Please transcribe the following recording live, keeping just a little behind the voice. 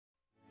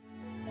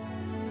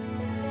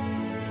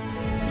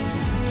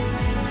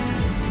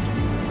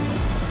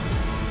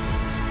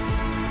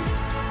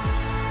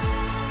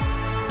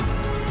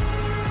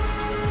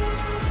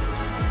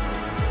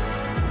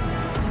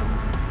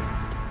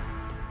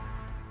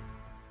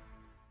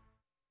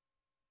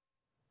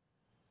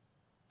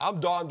I'm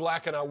Don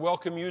Black, and I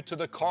welcome you to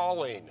The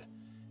Calling.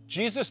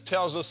 Jesus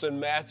tells us in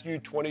Matthew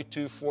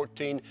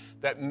 22:14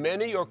 that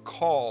many are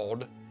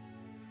called,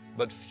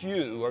 but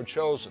few are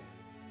chosen.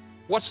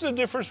 What's the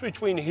difference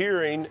between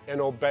hearing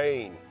and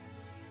obeying?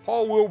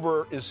 Paul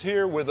Wilbur is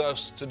here with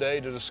us today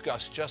to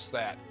discuss just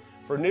that.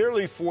 For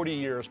nearly 40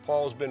 years,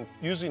 Paul has been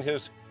using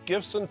his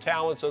gifts and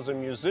talents as a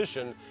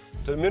musician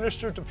to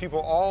minister to people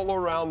all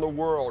around the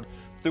world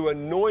through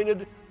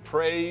anointed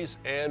praise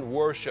and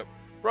worship.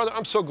 Brother,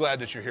 I'm so glad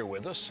that you're here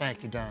with us.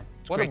 Thank you, Don.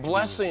 What a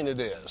blessing it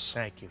is.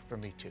 Thank you, for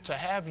me too. To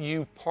have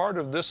you part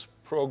of this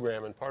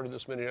program and part of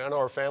this ministry. I know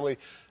our family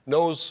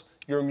knows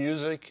your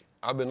music.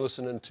 I've been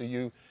listening to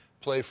you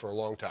play for a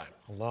long time.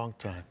 A long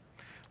time.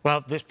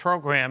 Well, this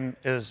program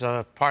is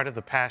part of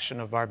the passion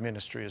of our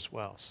ministry as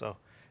well, so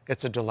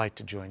it's a delight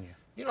to join you.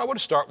 You know, I want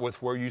to start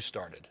with where you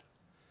started.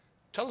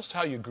 Tell us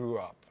how you grew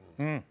up,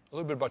 a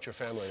little bit about your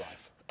family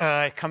life.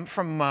 I come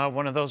from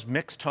one of those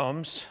mixed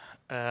homes,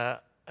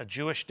 a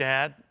Jewish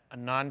dad, a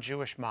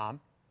non-Jewish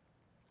mom.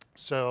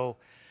 So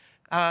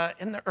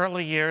in the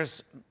early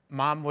years,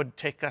 Mom would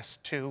take us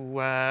to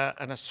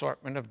an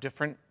assortment of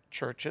different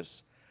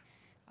churches.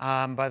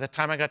 By the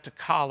time I got to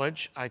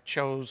college, I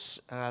chose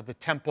the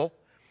temple.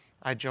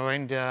 I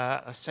joined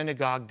a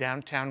synagogue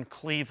downtown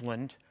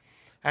Cleveland.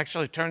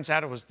 Actually, it turns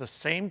out it was the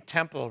same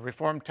temple,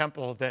 Reformed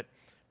temple, that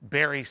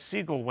Barry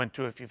Siegel went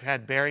to. If you've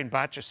had Barry and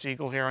Batya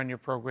Siegel here on your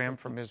program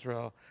from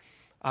Israel.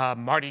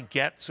 Marty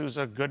Getz, who's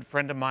a good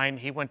friend of mine,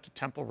 he went to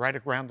temple right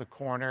around the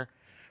corner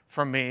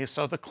from me.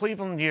 So the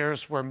Cleveland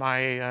years were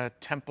my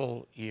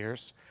temple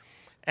years.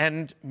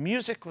 And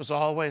music was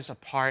always a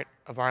part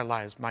of our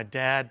lives. My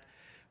dad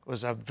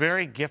was a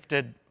very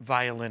gifted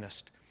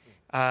violinist.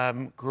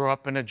 Grew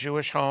up in a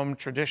Jewish home,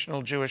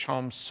 traditional Jewish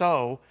home,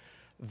 so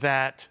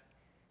that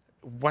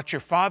what your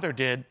father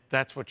did,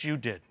 that's what you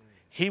did.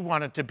 He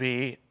wanted to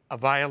be a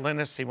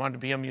violinist, he wanted to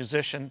be a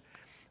musician,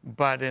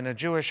 but in a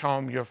Jewish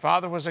home, your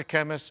father was a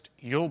chemist,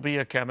 you'll be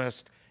a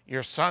chemist,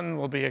 your son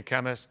will be a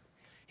chemist.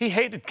 He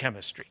hated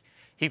chemistry.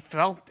 He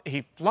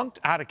flunked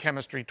out of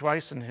chemistry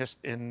twice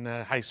in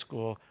high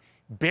school,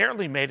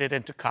 barely made it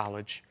into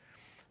college,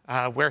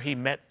 where he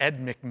met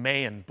Ed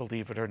McMahon,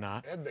 believe it or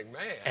not. Ed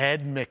McMahon?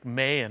 Ed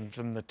McMahon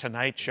from The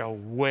Tonight Show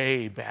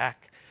way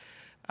back.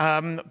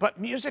 But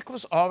music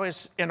was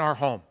always in our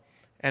home.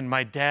 And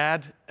my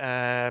dad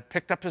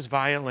picked up his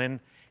violin,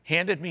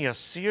 handed me a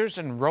Sears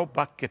and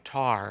Roebuck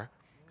guitar.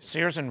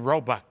 Sears and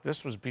Roebuck,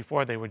 this was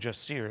before they were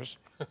just Sears.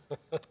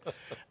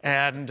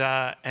 and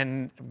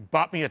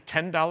bought me a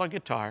 $10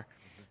 guitar.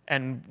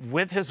 And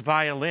with his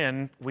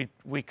violin,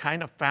 we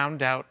kind of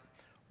found out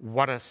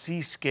what a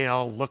C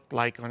scale looked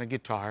like on a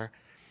guitar.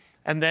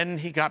 And then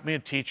he got me a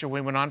teacher.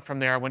 We went on from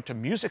there. I went to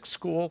music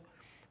school.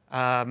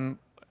 I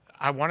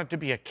wanted to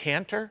be a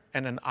cantor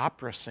and an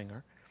opera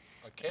singer.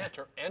 A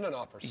cantor and an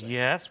opera singer.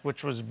 Yes,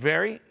 which was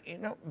very, you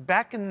know,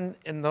 back in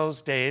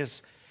those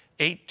days,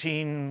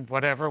 18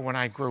 whatever, when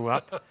I grew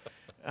up,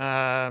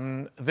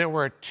 there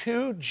were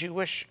two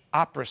Jewish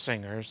opera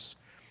singers,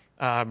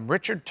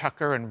 Richard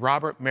Tucker and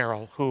Robert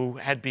Merrill, who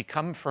had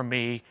become for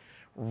me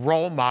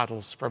role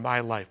models for my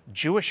life.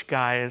 Jewish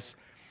guys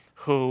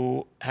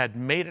who had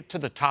made it to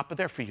the top of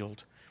their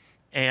field,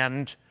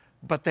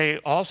 but they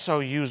also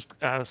used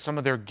some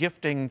of their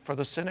gifting for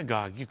the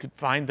synagogue. You could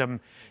find them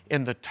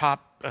in the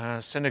top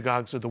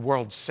synagogues of the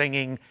world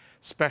singing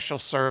special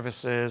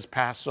services,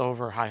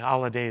 Passover, high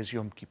holidays,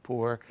 Yom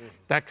Kippur,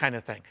 that kind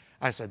of thing.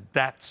 I said,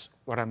 that's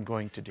what I'm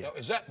going to do. Now,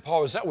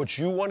 Paul, is that what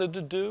you wanted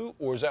to do,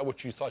 or is that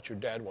what you thought your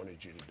dad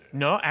wanted you to do?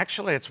 No,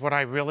 actually, it's what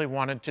I really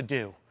wanted to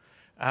do.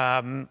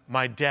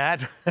 My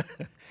dad,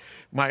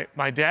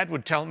 my dad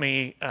would tell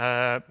me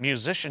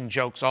musician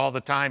jokes all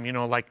the time, you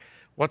know, like,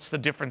 what's the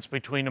difference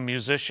between a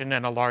musician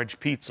and a large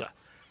pizza?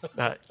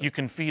 You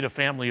can feed a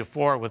family of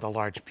 4 with a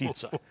large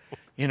pizza.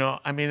 You know,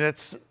 I mean,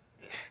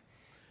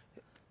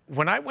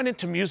 when I went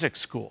into music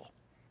school,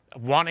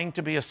 wanting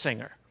to be a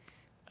singer,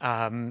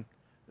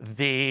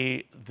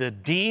 the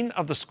dean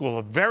of the school,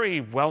 a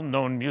very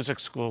well-known music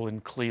school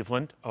in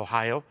Cleveland,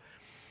 Ohio,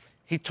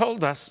 he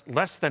told us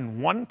less than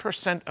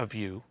 1% of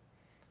you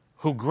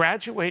who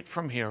graduate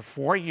from here,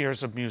 4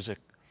 years of music,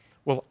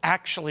 will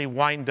actually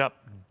wind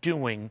up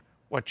doing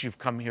what you've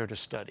come here to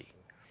study.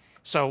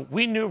 So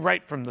we knew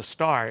right from the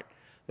start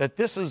that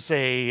this is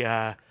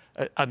a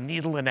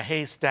needle in a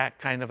haystack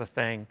kind of a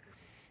thing.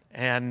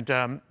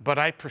 But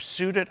I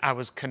pursued it. I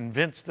was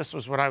convinced this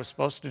was what I was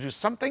supposed to do.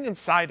 Something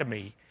inside of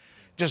me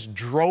just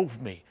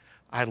drove me.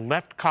 I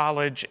left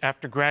college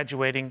after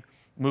graduating,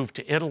 moved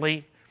to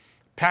Italy,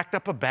 packed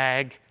up a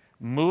bag,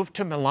 moved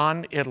to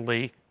Milan,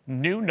 Italy,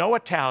 knew no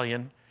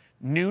Italian,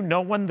 knew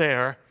no one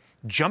there,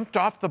 jumped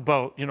off the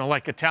boat, you know,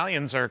 like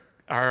Italians are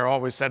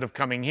always said of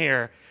coming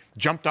here,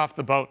 jumped off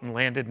the boat and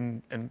landed,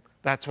 and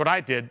that's what I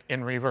did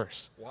in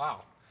reverse.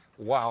 Wow.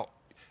 Wow.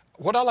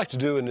 What I like to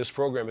do in this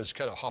program is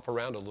kind of hop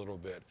around a little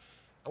bit.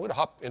 I'm going to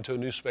hop into a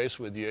new space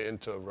with you,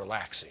 into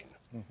relaxing.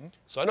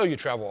 So I know you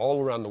travel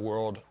all around the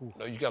world. I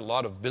know you got a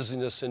lot of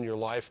busyness in your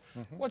life.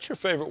 What's your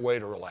favorite way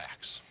to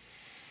relax?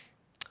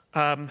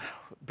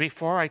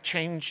 before I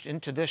changed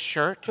into this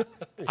shirt,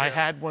 I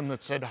had one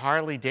that said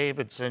Harley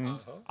Davidson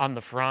on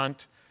the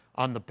front,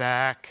 on the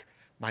back.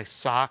 My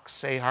socks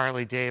say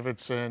Harley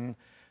Davidson.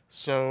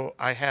 So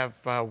I have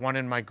one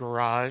in my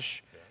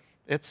garage.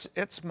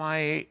 It's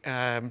my,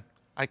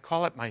 I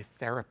call it my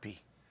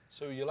therapy.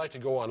 So you like to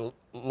go on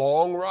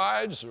long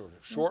rides or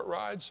short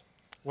rides?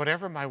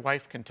 Whatever my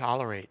wife can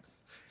tolerate.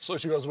 So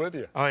she goes with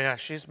you? Oh yeah,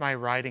 she's my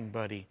riding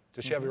buddy.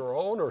 Does she have her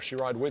own, or does she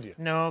ride with you?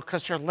 No,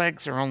 because her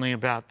legs are only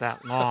about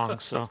that long,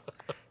 so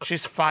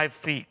she's 5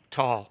 feet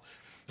tall.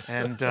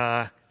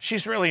 And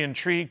she's really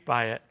intrigued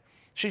by it.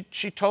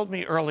 She told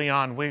me early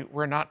on,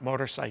 we're not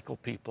motorcycle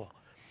people.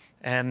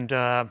 And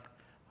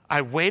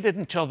I waited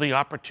until the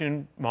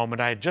opportune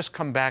moment. I had just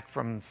come back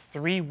from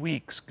 3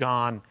 weeks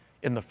gone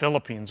in the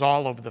Philippines,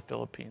 all over the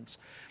Philippines.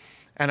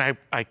 And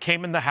I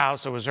came in the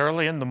house, it was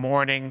early in the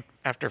morning,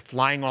 after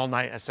flying all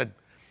night. I said,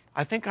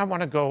 I think I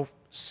want to go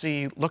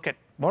look at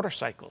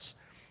motorcycles.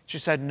 She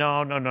said,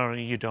 no,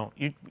 you don't.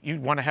 You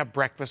want to have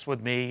breakfast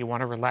with me, you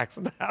want to relax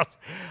in the house.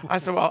 I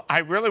said, well, I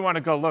really want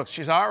to go look.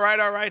 She said, all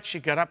right. She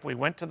got up, we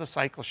went to the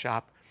cycle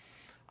shop.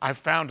 I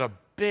found a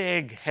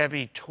big,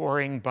 heavy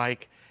touring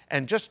bike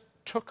and just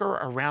took her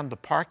around the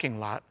parking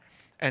lot.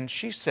 And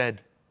she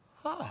said,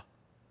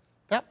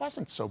 that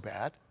wasn't so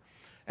bad.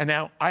 And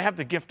now I have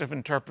the gift of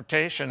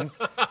interpretation.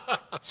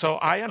 So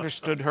I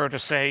understood her to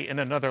say in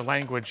another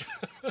language,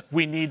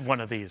 we need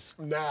one of these.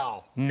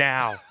 Now.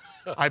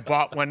 I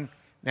bought one.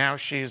 Now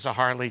she's a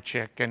Harley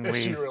chick, and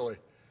Is she really?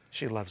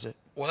 She loves it.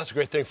 Well, that's a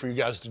great thing for you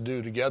guys to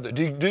do together.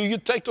 Do you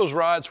take those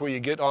rides where you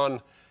get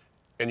on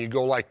and you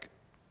go like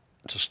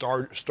to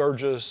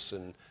Sturgis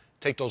and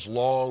take those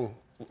long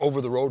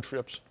over-the-road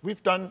trips?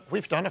 We've done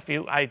a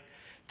few. I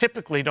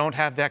typically don't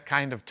have that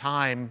kind of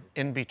time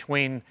in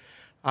between.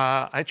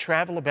 I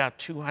travel about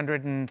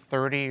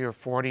 230 or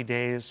 40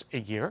 days a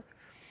year.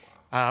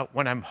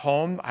 When I'm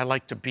home, I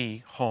like to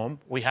be home.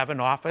 We have an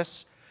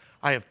office.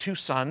 I have 2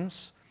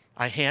 sons.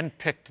 I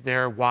handpicked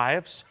their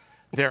wives.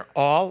 They're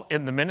all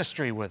in the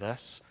ministry with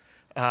us.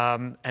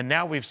 And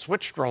now we've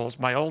switched roles.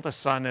 My oldest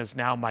son is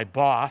now my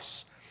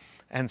boss.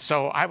 And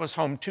so I was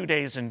home 2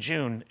 days in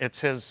June.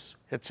 It's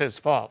his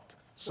fault.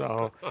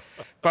 So,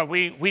 but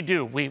we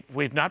do.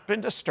 We've not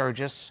been to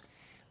Sturgis.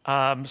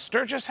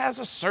 Sturgis has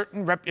a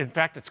certain in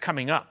fact, it's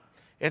coming up.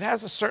 It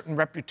has a certain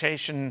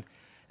reputation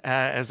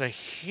as a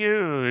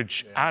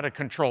huge,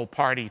 out-of-control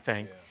party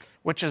thing,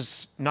 which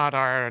is not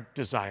our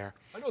desire.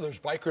 I know there's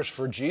bikers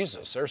for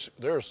Jesus.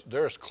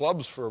 There's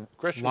clubs for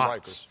Christian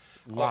bikers.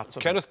 Lots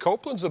of Kenneth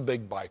Copeland's a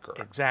big biker.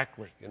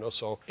 Exactly. You know,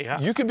 so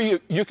you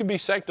could be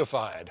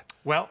sanctified.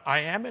 Well, I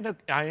am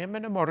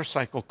in a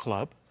motorcycle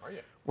club. Are you?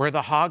 We're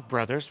the Hog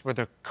Brothers. We're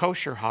the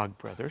kosher Hog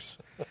Brothers.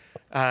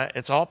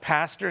 It's all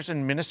pastors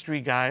and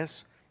ministry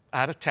guys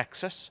out of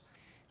Texas.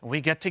 We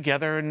get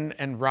together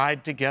and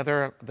ride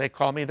together. They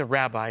call me the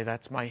rabbi.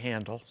 That's my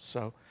handle.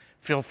 So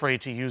feel free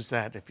to use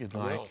that if you'd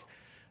like.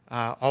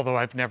 Although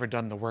I've never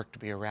done the work to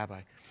be a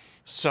rabbi.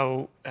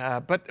 So,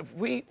 but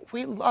we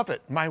love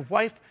it. My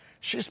wife,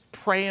 she's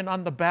praying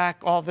on the back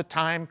all the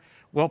time.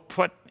 We'll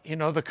put,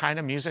 the kind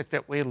of music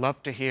that we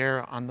love to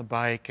hear on the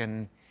bike,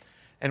 and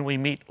we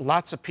meet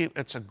lots of people.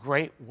 It's a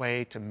great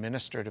way to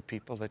minister to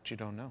people that you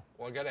don't know.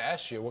 Well, I got to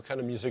ask you, what kind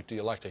of music do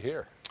you like to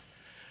hear?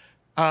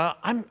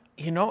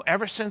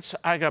 Ever since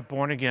I got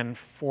born again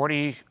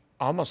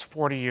almost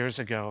 40 years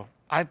ago,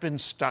 I've been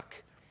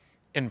stuck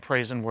in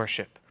praise and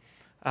worship.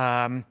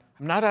 I'm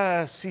not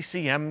a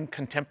CCM,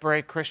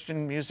 contemporary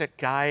Christian music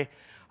guy.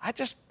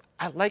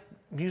 I like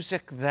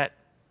music that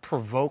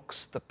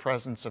provokes the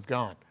presence of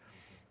God.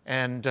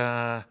 And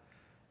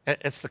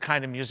it's the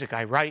kind of music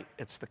I write.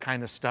 It's the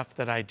kind of stuff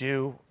that I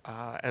do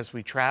as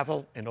we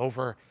travel in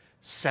over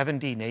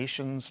 70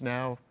 nations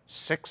now,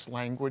 6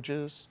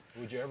 languages.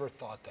 Would you ever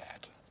thought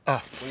that?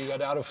 When you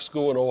got out of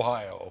school in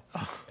Ohio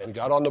and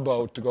got on the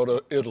boat to go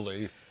to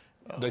Italy,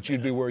 that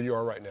you'd be where you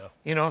are right now?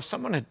 If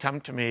someone had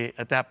come to me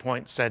at that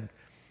point and said,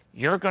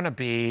 you're going to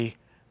be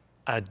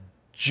a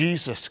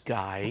Jesus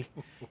guy,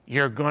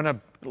 you're going to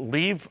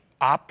leave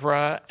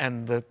opera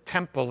and the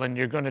temple, and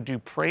you're going to do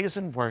praise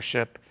and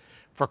worship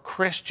for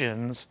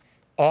Christians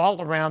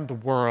all around the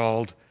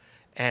world,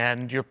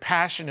 and your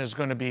passion is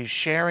going to be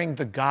sharing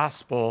the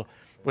gospel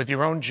with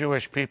your own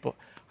Jewish people,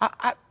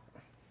 I'd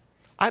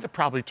have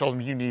probably told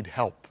him, you need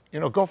help.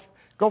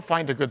 Go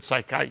find a good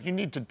psychiatrist. You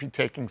need to be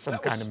taking some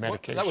kind of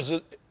medication. That was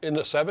in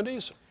the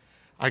 70s?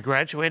 I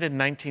graduated in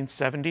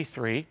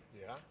 1973.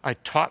 Yeah. I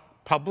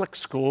taught public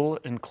school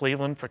in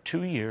Cleveland for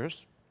 2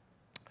 years.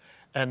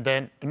 And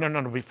then,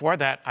 before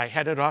that, I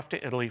headed off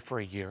to Italy for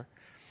a year.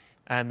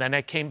 And then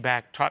I came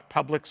back, taught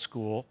public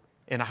school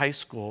in a high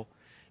school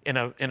in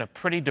a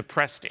pretty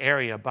depressed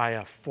area by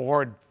a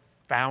Ford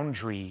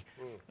foundry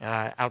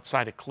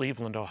outside of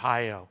Cleveland,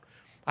 Ohio.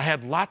 I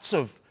had lots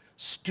of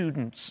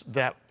students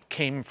that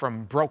came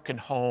from broken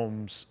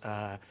homes,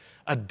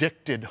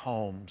 addicted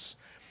homes.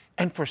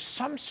 And for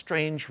some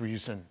strange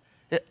reason,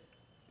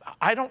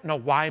 I don't know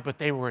why, but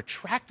they were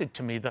attracted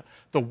to me.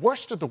 The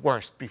worst of the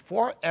worst,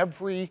 before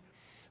every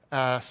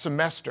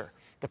semester,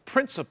 the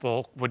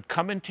principal would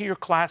come into your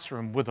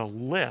classroom with a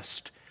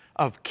list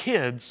of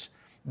kids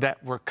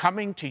that were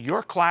coming to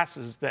your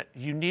classes that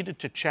you needed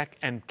to check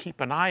and keep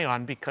an eye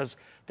on because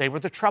they were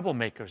the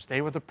troublemakers,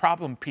 they were the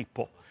problem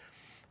people.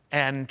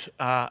 And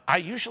I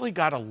usually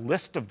got a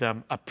list of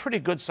them, a pretty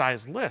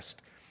good-sized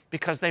list,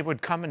 because they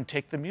would come and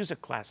take the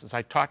music classes.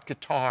 I taught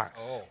guitar.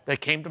 Oh. They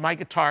came to my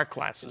guitar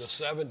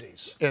classes. In the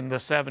 70s. In the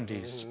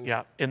 70s,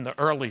 yeah, in the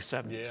early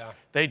 70s. Yeah.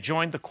 They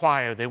joined the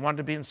choir. They wanted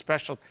to be in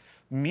special.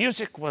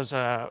 Music was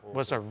a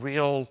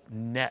real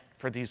net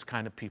for these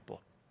kind of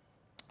people.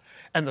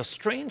 And the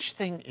strange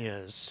thing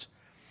is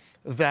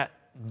that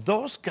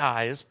those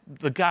guys,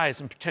 the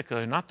guys in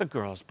particular, not the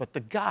girls, but the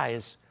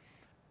guys,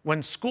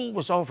 when school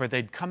was over,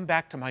 they'd come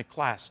back to my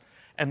class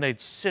and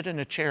they'd sit in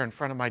a chair in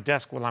front of my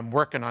desk while I'm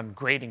working on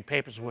grading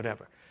papers or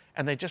whatever,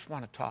 and they just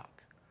want to talk.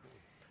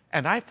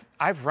 And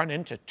I've run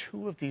into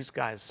two of these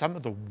guys, some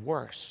of the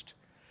worst,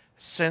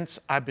 since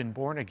I've been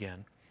born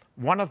again.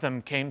 One of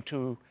them came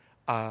to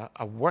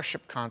a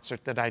worship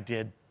concert that I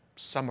did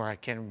somewhere, I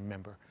can't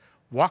remember,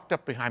 walked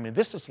up behind me.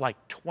 This is like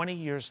 20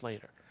 years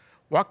later.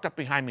 Walked up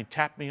behind me,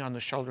 tapped me on the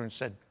shoulder and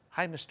said,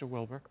 "Hi, Mr.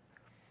 Wilbur."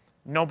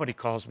 Nobody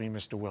calls me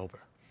Mr. Wilbur.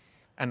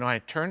 And when I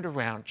turned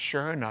around,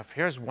 sure enough,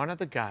 here's one of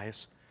the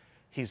guys.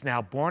 He's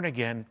now born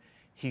again.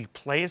 He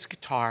plays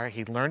guitar.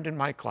 He learned in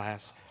my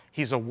class.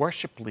 He's a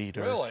worship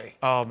leader. Really?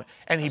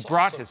 And he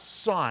brought his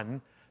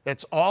son,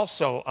 that's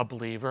also a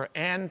believer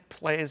and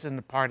plays in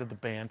the part of the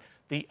band.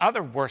 The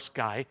other worst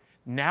guy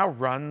now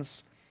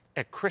runs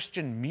a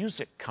Christian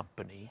music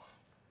company.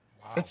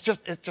 Wow. It's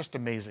just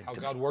amazing. How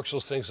God works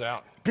those things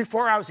out.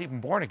 Before I was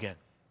even born again,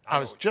 I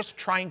was just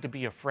trying to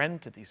be a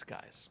friend to these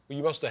guys. Well,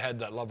 you must have had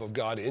that love of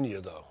God in you,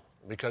 though,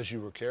 because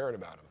you were caring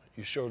about them.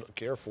 You showed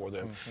care for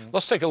them.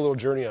 Let's take a little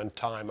journey on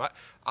time.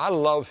 I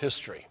love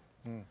history.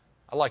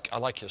 I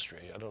like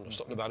history. I don't know,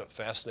 something about it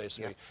fascinates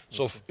me.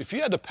 So if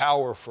you had the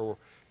power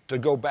to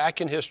go back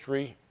in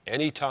history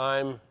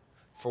anytime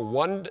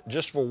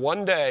just for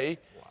one day,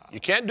 you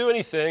can't do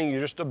anything.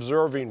 You're just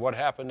observing what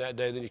happened that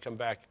day. Then you come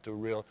back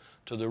to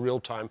the real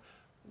time.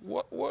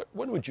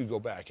 When would you go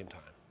back in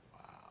time?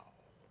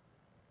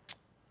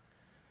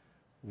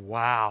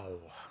 Wow.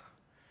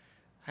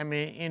 I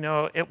mean, you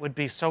know, it would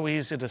be so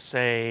easy to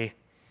say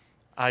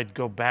I'd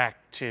go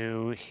back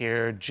to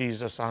hear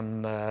Jesus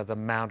on the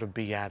Mount of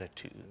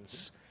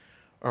Beatitudes,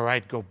 or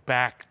I'd go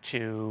back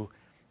to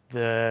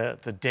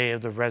the day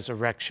of the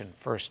resurrection,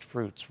 first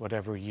fruits,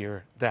 whatever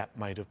year that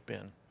might have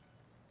been.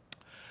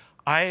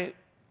 I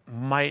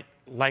might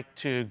like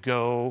to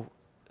go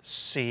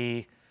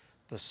see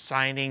the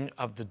signing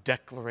of the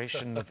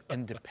Declaration of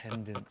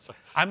Independence.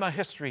 I'm a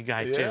history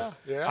guy too.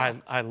 Yeah.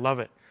 I love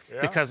it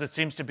because it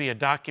seems to be a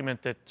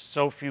document that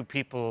so few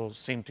people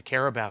seem to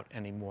care about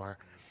anymore.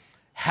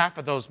 Half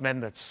of those men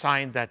that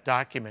signed that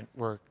document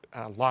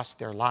lost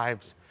their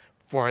lives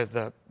for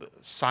the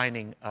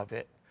signing of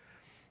it.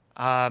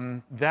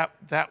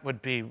 That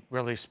would be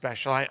really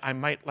special. I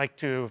might like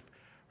to have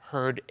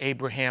heard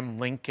Abraham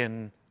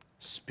Lincoln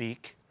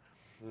speak.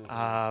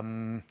 Now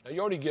you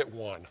already get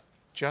one.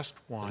 Just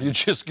one. You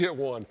just get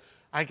one.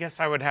 I guess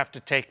I would have to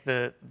take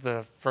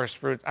the first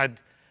fruit.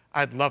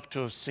 I'd love to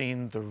have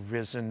seen the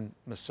risen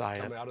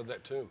Messiah. Come out of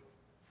that tomb.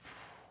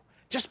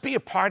 Just be a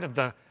part of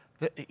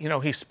you know,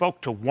 he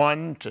spoke to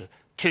 1, to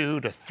 2,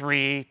 to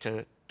 3,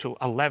 to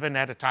 11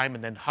 at a time,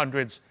 and then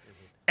hundreds.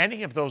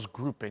 Any of those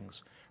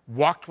groupings,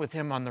 walked with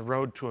him on the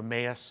road to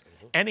Emmaus,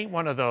 any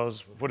one of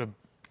those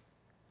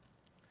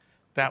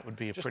that would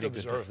be a pretty good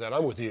Just observe day. that.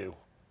 I'm with you.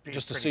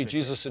 Just to see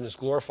Jesus in his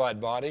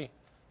glorified body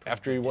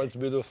after he went to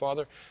be with the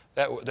Father,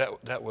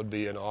 that would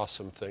be an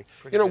awesome thing.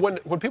 You know,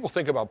 when people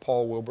think about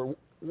Paul Wilbur,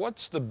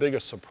 what's the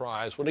biggest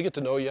surprise? When they get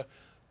to know you,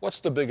 what's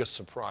the biggest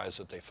surprise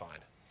that they find?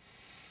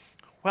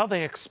 Well,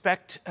 they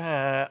expect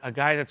a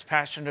guy that's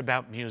passionate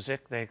about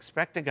music. They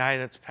expect a guy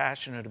that's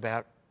passionate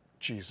about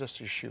Jesus,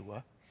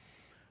 Yeshua.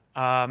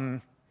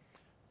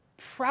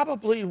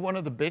 Probably one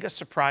of the biggest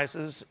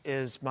surprises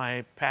is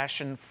my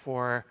passion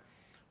for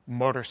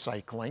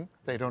motorcycling.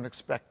 They don't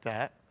expect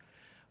that.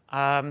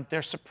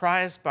 They're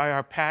surprised by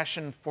our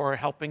passion for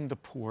helping the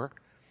poor.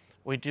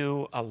 We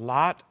do a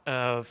lot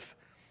of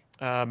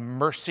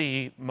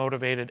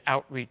mercy-motivated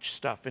outreach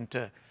stuff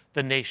into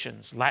the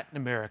nations, Latin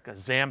America,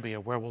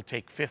 Zambia, where we'll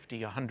take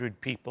 50,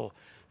 100 people,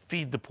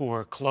 feed the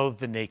poor, clothe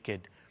the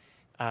naked,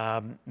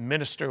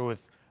 minister with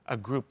a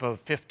group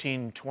of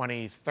 15,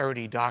 20,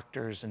 30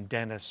 doctors and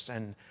dentists,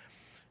 and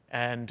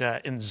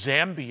in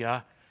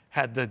Zambia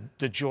had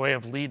the joy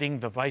of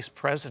leading the vice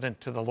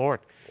president to the Lord.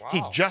 Wow.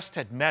 He just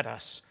had met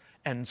us,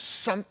 and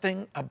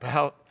something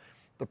about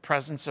the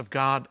presence of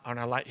God on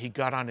our life, he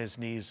got on his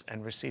knees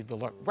and received the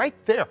Lord. Right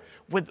there,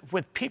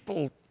 with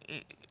people.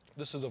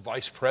 This is the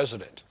vice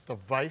president. The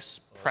vice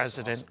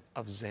president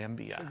of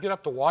Zambia. Get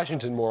up to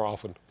Washington more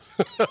often.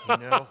 You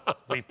know,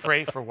 we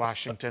pray for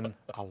Washington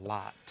a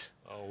lot.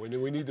 Oh, we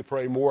need to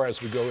pray more as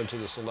we go into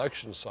this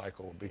election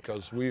cycle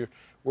because we're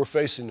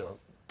facing a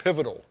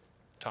pivotal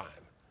time.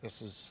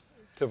 This is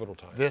pivotal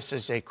time. This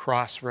is a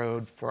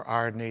crossroad for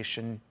our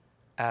nation,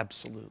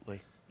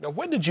 absolutely. Now,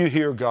 when did you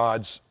hear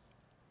God's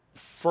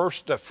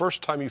the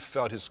first time you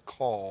felt his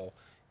call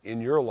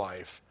in your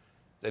life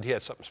that he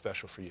had something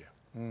special for you?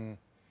 You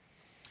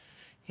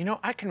know,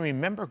 I can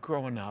remember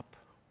growing up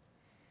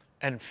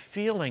and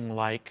feeling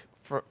like,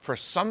 for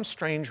some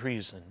strange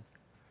reason,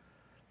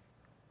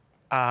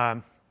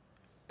 and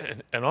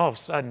all of a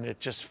sudden it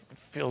just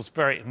feels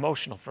very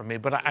emotional for me,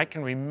 but I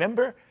can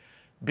remember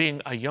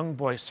being a young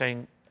boy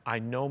saying, I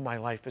know my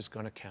life is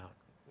going to count.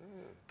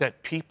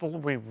 That people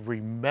will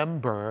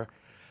remember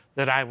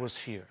that I was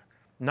here.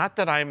 Not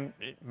that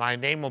my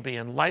name will be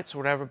in lights or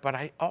whatever, but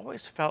I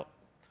always felt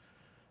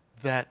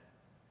that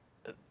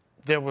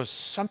there was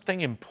something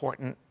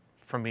important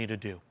for me to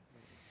do.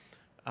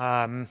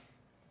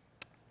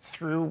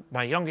 Through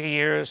my younger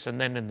years and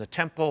then in the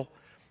temple,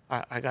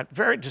 I got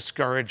very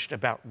discouraged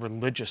about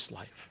religious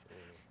life.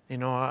 You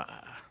know,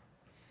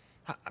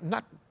 I'm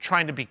not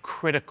trying to be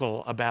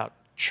critical about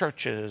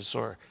churches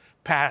or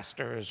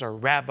pastors or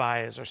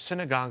rabbis or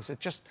synagogues. It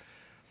just,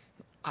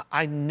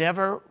 I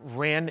never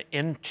ran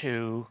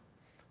into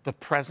the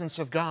presence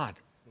of God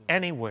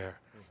anywhere.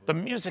 The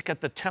music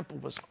at the temple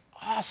was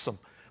awesome.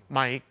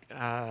 The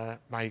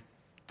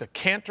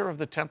cantor of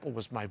the temple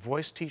was my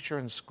voice teacher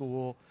in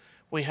school.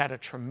 We had a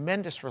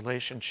tremendous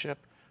relationship.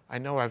 I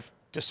know I've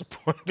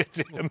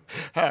disappointed him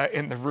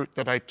in the route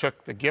that I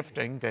took, the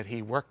gifting that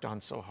he worked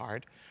on so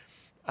hard.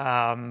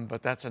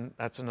 But that's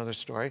another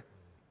story.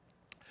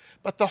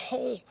 But the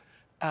whole,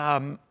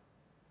 I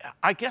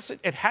guess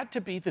it had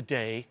to be the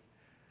day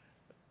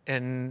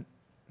in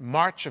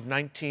March of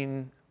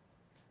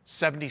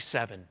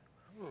 1977.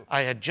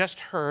 I had just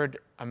heard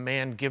a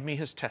man give me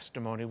his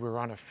testimony. We were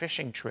on a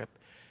fishing trip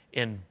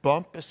in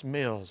Bumpus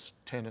Mills,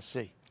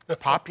 Tennessee.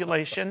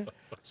 Population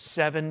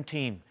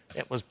 17.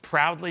 It was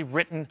proudly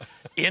written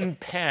in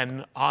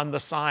pen on the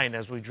sign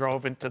as we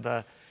drove into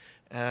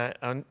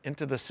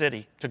the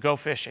city to go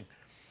fishing.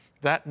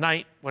 That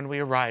night when we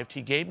arrived,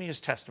 he gave me his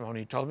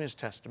testimony. He told me his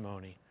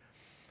testimony,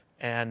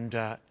 and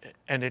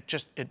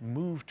it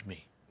moved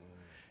me.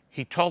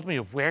 He told me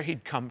of where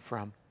he'd come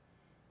from,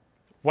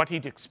 what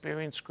he'd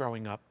experienced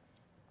growing up,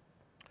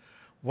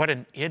 what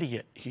an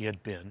idiot he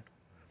had been,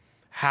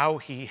 how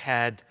he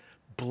had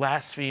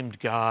blasphemed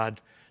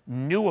God,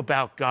 knew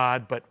about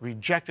God, but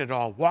rejected it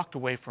all, walked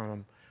away from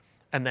him,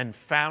 and then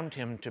found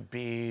him to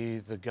be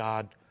the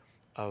God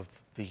of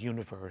the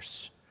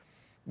universe,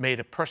 made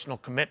a personal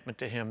commitment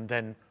to him,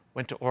 then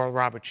went to Oral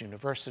Roberts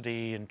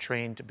University and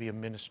trained to be a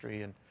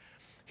ministry. And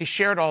he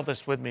shared all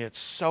this with me. It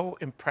so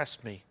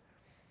impressed me.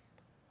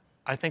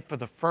 I think for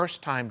the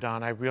first time,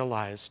 Don, I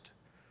realized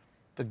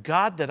the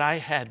God that I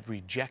had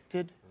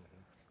rejected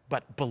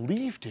but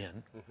believed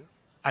in,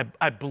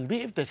 I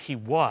believed that he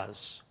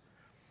was,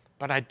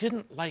 but I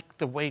didn't like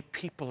the way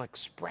people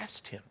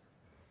expressed him,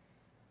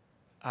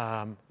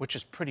 which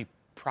is pretty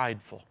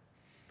prideful.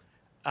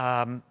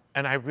 And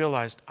I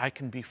realized I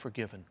can be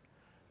forgiven.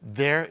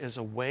 There is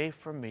a way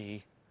for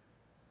me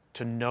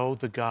to know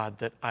the God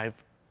that I've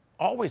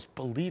always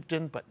believed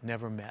in but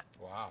never met.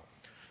 Wow.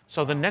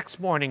 So the next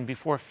morning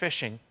before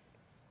fishing,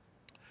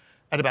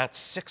 at about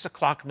 6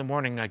 o'clock in the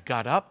morning, I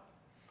got up.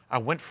 I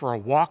went for a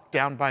walk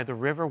down by the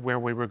river where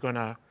we were going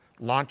to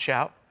launch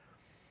out,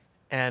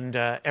 and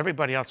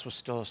everybody else was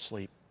still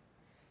asleep.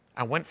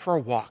 I went for a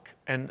walk,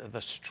 and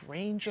the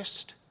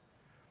strangest,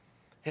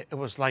 it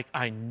was like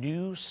I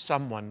knew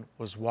someone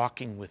was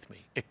walking with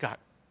me. It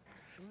got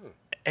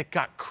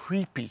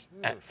creepy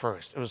at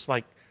first. It was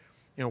like,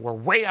 you know, we're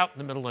way out in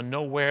the middle of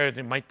nowhere.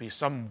 There might be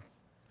some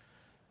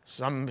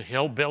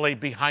hillbilly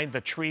behind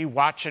the tree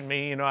watching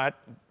me, you know,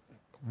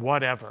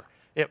 whatever.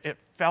 It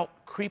felt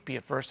creepy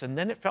at first, and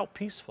then it felt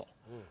peaceful.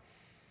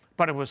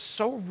 But it was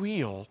so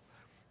real.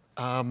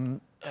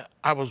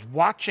 I was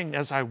watching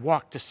as I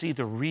walked to see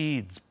the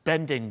reeds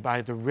bending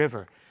by the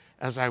river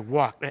as I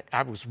walked.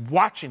 I was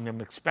watching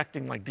them,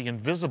 expecting like the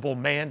invisible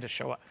man to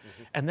show up.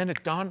 And then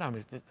it dawned on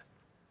me that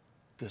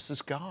this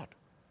is God.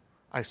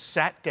 I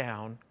sat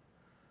down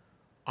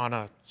on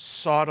a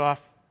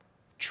sawed-off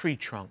tree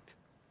trunk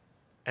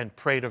and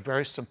prayed a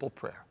very simple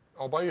prayer.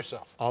 All by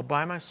yourself? All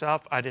by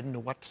myself. I didn't know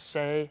what to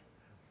say.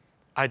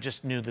 I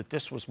just knew that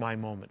this was my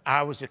moment.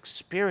 I was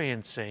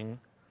experiencing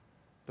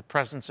the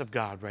presence of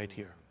God right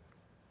here.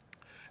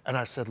 And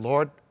I said,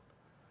 Lord,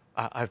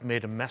 I've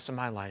made a mess of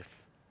my life.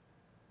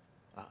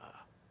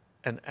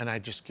 And I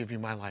just give you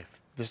my life.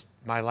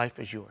 My life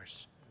is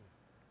yours.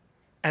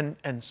 And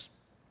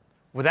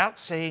without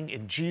saying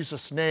in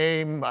Jesus'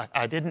 name,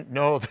 I didn't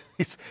know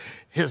that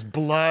his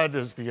blood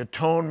is the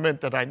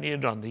atonement that I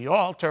needed on the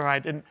altar. I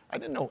didn't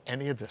know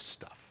any of this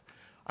stuff.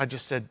 I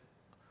just said,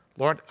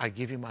 Lord, I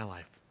give you my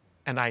life.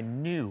 And I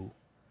knew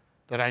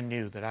that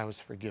I was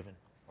forgiven.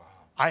 Wow.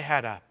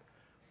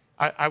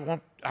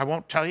 I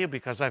won't tell you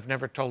because I've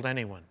never told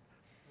anyone.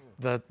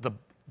 The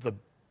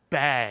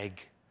bag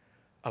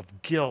of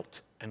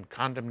guilt and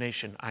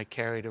condemnation I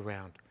carried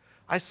around.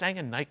 I sang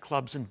in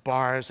nightclubs and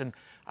bars, and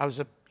I was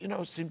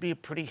seemed to be a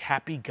pretty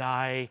happy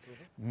guy.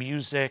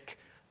 Music.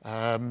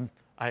 I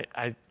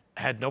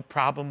had no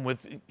problem with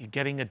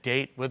getting a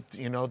date with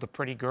the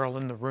pretty girl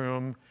in the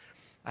room.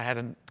 I had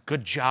a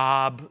good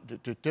job,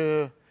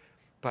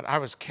 but I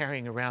was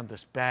carrying around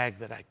this bag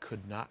that I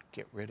could not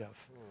get rid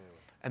of.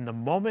 And the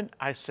moment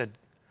I said,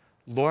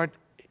 Lord,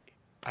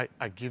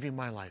 I give you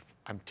my life,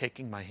 I'm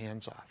taking my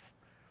hands off,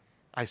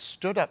 I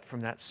stood up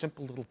from that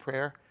simple little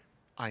prayer.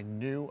 I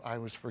knew I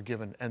was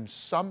forgiven. And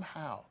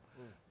somehow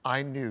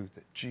I knew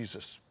that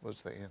Jesus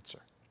was the answer.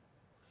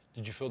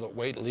 Did you feel that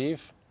weight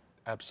leave?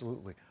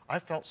 Absolutely. I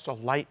felt so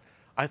light,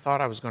 I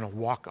thought I was going to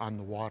walk on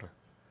the water.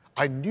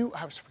 I knew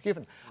I was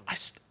forgiven.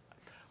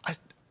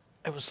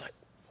 It was like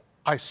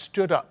I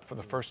stood up for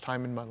the first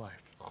time in my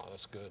life. Oh,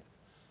 that's good.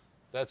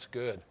 That's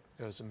good.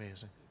 It was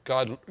amazing.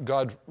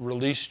 God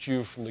released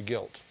you from the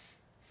guilt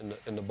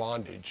and the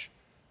bondage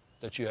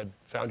that you had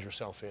found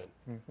yourself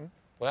in. Well,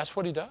 that's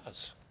what he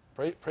does.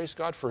 Praise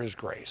God for his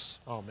grace.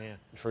 Oh, man.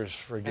 For his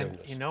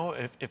forgiveness. And, you know,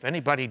 if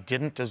anybody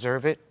didn't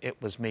deserve it,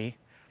 it was me.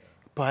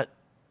 But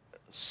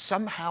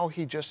somehow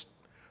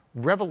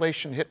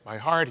revelation hit my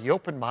heart. He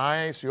opened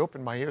my eyes. He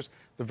opened my ears.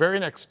 The very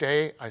next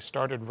day, I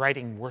started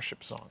writing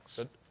worship songs.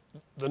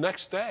 The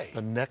next day?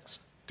 The next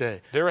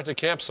day. They're at the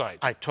campsite.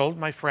 I told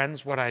my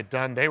friends what I'd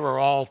done. They were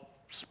all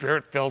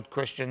Spirit-filled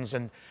Christians,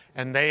 and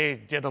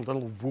they did a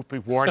little whoopee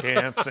war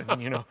dance,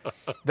 and, you know,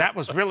 that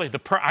was really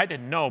I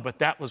didn't know, but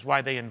that was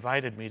why they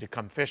invited me to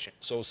come fishing.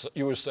 So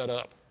you were set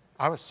up.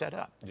 I was set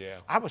up. Yeah.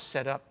 I was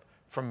set up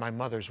from my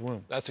mother's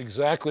womb. That's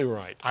exactly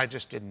right. I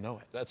just didn't know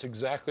it. That's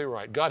exactly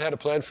right. God had a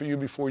plan for you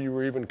before you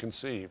were even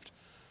conceived.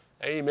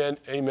 Amen,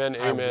 amen,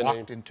 amen. I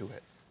walked into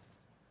it.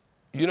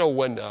 You know,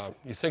 when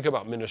you think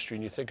about ministry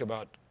and you think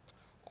about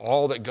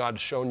all that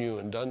God's shown you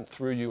and done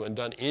through you and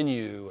done in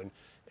you,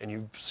 and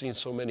you've seen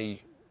so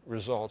many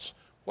results,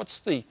 what's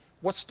the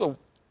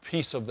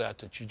piece of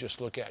that you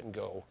just look at and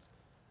go,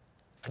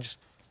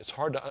 it's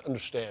hard to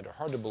understand or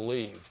hard to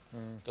believe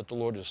that the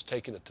Lord has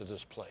taken it to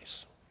this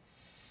place?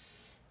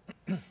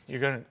 You're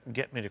going to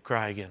get me to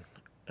cry again.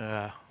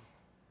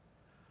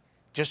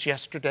 Just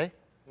yesterday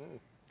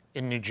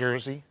in New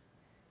Jersey,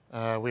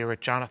 we were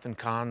at Jonathan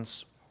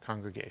Cahn's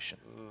congregation.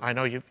 I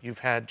know you've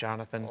had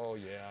Jonathan. Oh,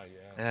 yeah.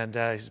 And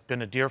he's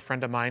been a dear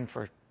friend of mine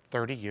for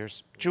 30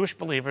 years. Jewish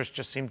believers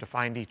just seem to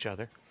find each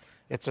other.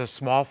 It's a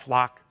small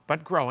flock,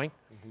 but growing,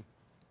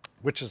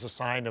 which is a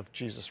sign of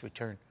Jesus'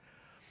 return.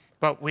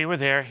 But we were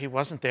there. He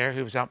wasn't there.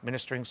 He was out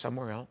ministering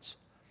somewhere else.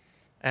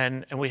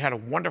 And we had a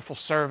wonderful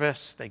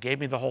service. They gave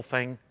me the whole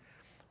thing.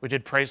 We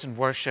did praise and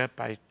worship.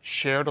 I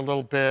shared a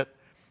little bit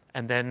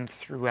and then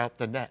threw out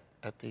the net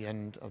at the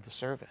end of the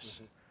service.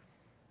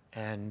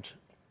 And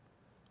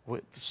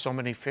so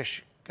many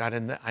fish got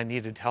in there. I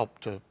needed help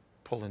to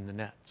pull in the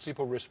nets.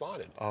 People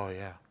responded. Oh,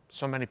 yeah.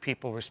 So many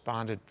people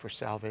responded for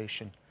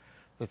salvation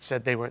that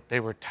said they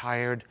were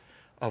tired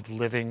of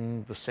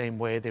living the same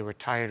way. They were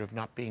tired of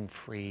not being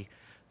free.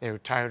 They were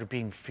tired of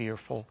being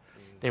fearful.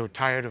 They were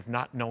tired of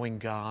not knowing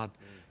God.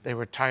 They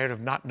were tired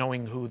of not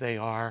knowing who they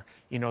are.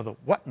 You know, the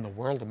what in the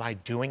world am I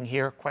doing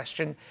here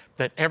question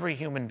that every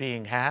human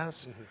being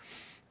has.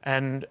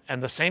 And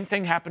the same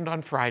thing happened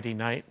on Friday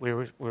night. We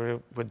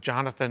were with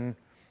Jonathan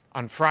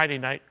on Friday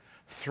night,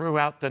 threw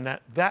out the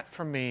net. That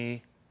for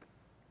me,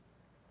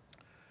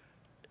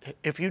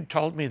 if you'd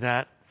told me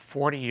that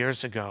 40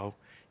 years ago,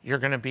 you're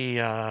going to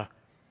be, I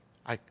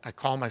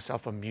call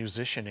myself a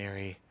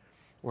musicianary,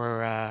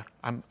 where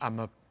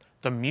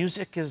the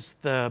music is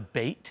the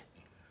bait.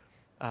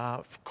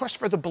 Of course,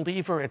 for the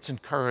believer, it's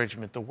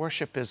encouragement. The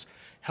worship is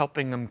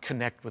helping them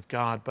connect with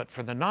God. But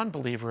for the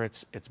non-believer,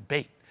 it's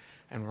bait.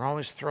 And we're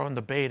always throwing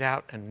the bait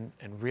out and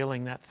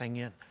reeling that thing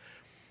in.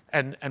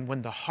 And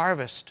when the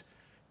harvest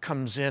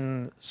comes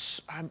in,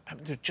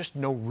 there's just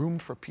no room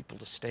for people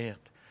to stand.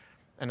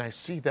 And I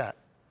see that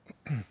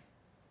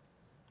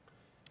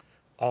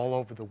all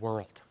over the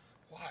world.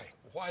 Why?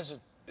 Why is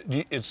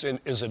it? Is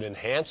it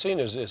enhancing?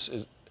 Is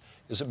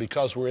it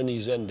because we're in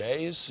these end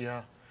days?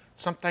 Yeah.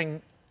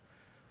 Something,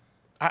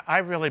 I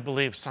really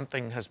believe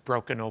something has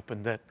broken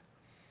open, that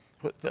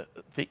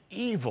the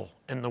evil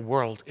in the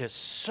world is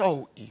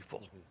so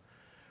evil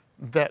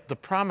that the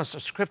promise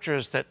of Scripture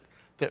is that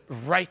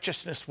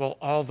righteousness will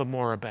all the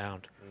more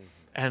abound.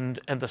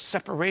 And the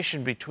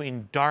separation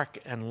between dark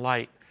and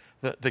light,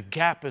 the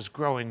gap is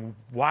growing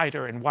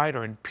wider and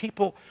wider, and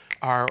people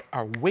are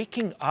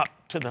waking up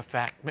to the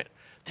fact that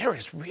there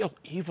is real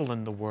evil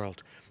in the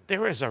world.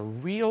 There is a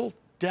real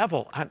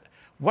devil. And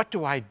what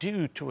do I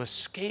do to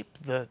escape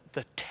the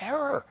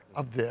terror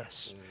of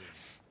this?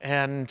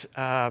 And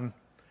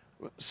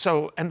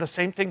so the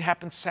same thing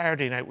happened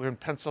Saturday night. We were in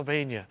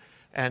Pennsylvania.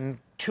 And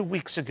 2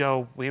 weeks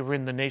ago, we were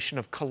in the nation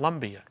of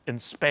Colombia in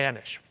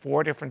Spanish,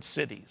 4 different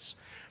cities.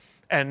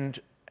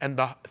 And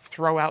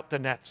throw out the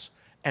nets.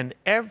 And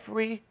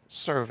every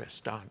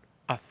service, Don,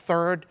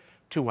 1/3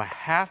 to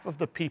 1/2 of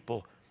the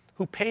people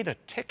who paid a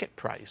ticket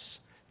price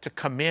to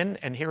come in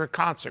and hear a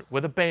concert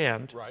with a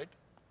band, right,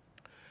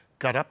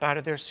 got up out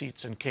of their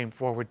seats and came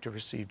forward to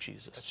receive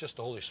Jesus. That's just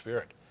the Holy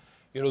Spirit.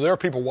 You know, there are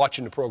people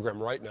watching the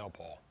program right now,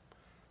 Paul,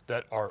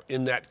 that are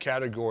in that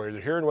category.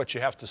 They're hearing what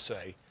you have to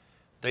say.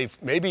 They've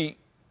maybe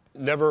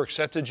never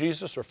accepted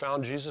Jesus or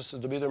found Jesus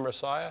to be their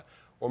Messiah,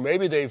 or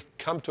maybe they've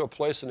come to a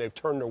place and they've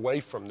turned away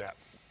from that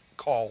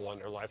call on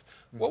their life.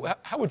 Well,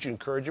 how would you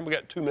encourage them? We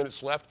got 2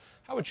 minutes left.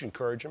 How would you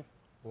encourage them?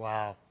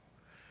 Wow.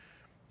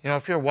 You know,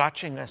 if you're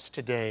watching us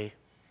today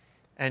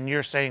and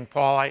you're saying,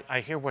 Paul, I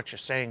hear what you're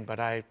saying, but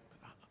I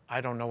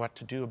don't know what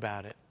to do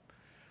about it.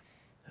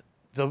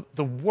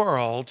 The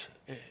world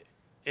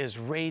is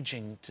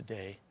raging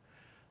today.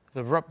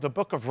 The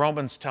book of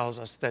Romans tells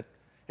us that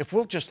if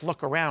we'll just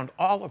look around,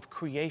 all of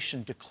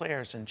creation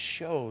declares and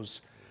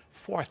shows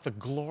forth the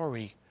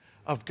glory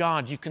of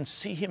God. You can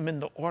see him in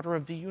the order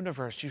of the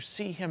universe. You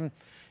see him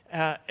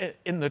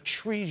in the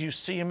trees. You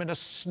see him in a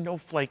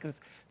snowflake.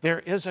 There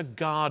is a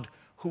God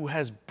who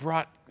has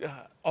brought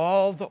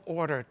all the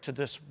order to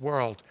this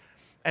world,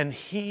 and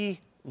he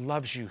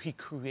loves you. He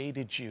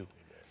created you.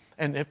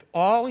 And if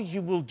all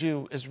you will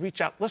do is reach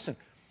out, listen,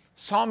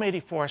 Psalm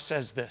 84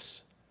 says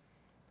this,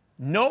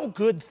 no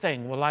good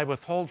thing will I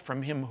withhold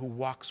from him who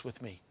walks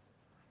with me.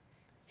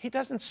 He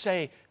doesn't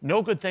say,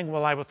 no good thing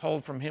will I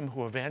withhold from him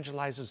who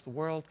evangelizes the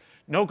world.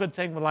 No good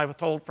thing will I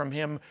withhold from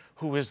him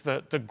who is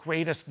the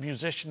greatest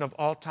musician of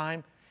all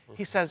time.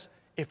 He says,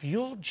 if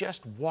you'll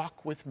just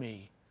walk with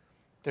me,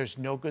 there's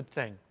no good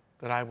thing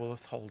that I will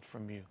withhold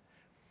from you.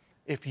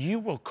 If you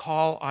will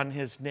call on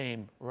his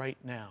name right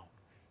now,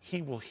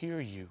 he will hear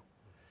you.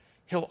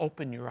 He'll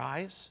open your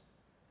eyes.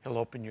 He'll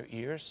open your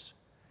ears.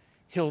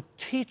 He'll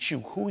teach you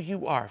who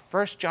you are.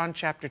 1 John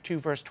chapter 2,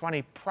 verse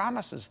 20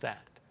 promises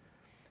that.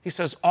 He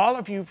says, all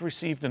of you have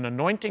received an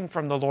anointing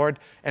from the Lord,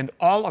 and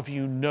all of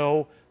you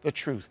know the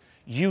truth.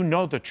 You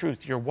know the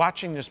truth. You're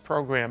watching this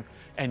program,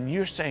 and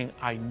you're saying,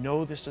 I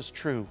know this is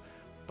true.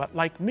 But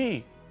like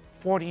me,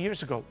 40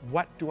 years ago,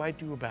 what do I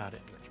do about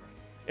it?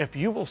 If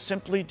you will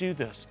simply do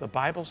this, the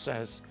Bible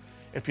says,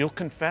 if you'll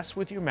confess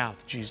with your mouth,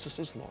 Jesus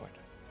is Lord.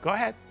 Go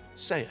ahead,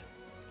 say it.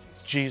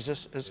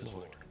 Jesus is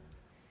Lord.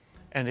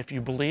 And if you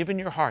believe in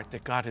your heart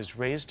that God has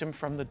raised him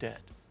from the dead,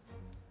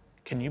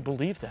 can you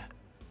believe that?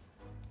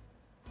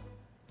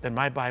 Then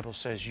my Bible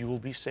says you will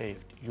be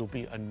saved. You'll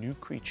be a new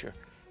creature.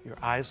 Your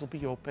eyes will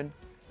be open,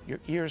 your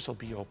ears will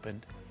be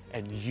opened,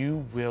 and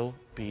you will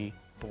be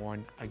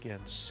born again,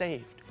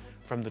 saved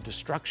from the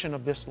destruction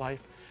of this life,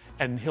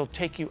 and he'll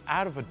take you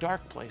out of a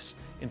dark place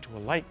into a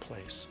light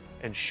place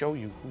and show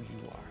you who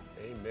you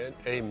are. Amen.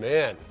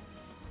 Amen.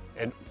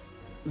 And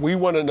we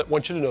want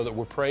you to know that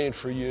we're praying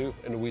for you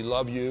and we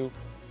love you,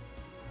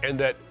 and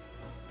that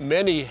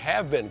many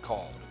have been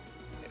called.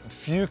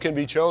 Few can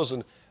be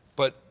chosen,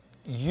 but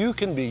you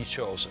can be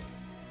chosen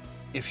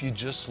if you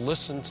just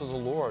listen to the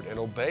Lord and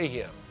obey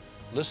him.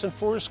 Listen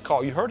for his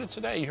call. You heard it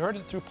today. You heard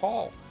it through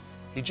Paul.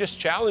 He just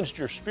challenged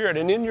your spirit,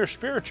 and in your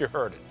spirit you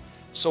heard it.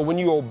 So when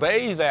you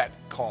obey that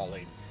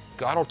calling,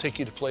 God will take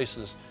you to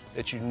places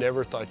that you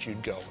never thought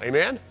you'd go.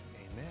 Amen?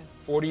 Amen.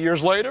 40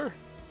 years later,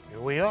 here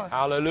we are.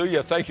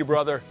 Hallelujah. Thank you,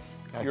 brother.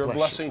 God You're a bless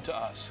blessing you. to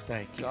us.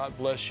 Thank you. God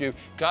bless you.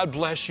 God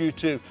bless you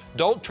too.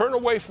 Don't turn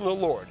away from the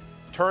Lord.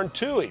 Turn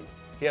to him.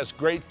 He has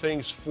great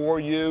things for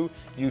you.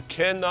 You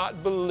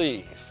cannot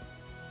believe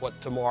what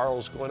tomorrow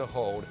is going to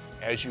hold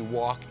as you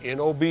walk in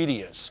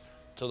obedience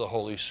to the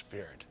Holy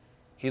Spirit.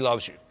 He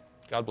loves you.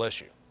 God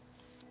bless you.